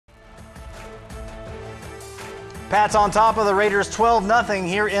Pats on top of the Raiders 12-0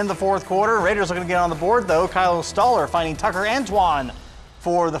 here in the fourth quarter. Raiders looking to get on the board, though. Kylo Stoller finding Tucker Antoine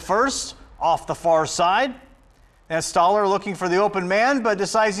for the first off the far side. And Stoller looking for the open man, but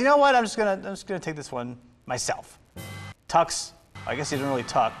decides, you know what, I'm just gonna take this one myself. Tucks. I guess he didn't really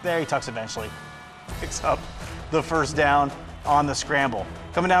tuck. There, he tucks eventually. Picks up the first down on the scramble.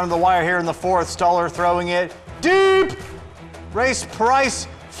 Coming down to the wire here in the fourth, Stoller throwing it deep. Race Price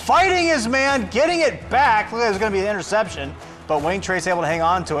fighting his man, getting it back. Look, it was going to be an interception, but Wayne Trace able to hang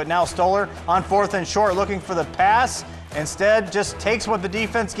on to it. Now Stoller on 4th and short, looking for the pass. Instead, just takes what the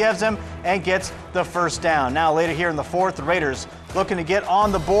defense gives him and gets the first down. Now later here in the fourth, the Raiders looking to get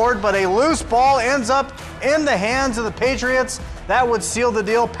on the board, but a loose ball ends up in the hands of the Patriots. That would seal the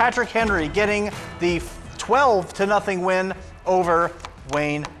deal. Patrick Henry getting the 12-0 win over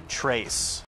Wayne Trace.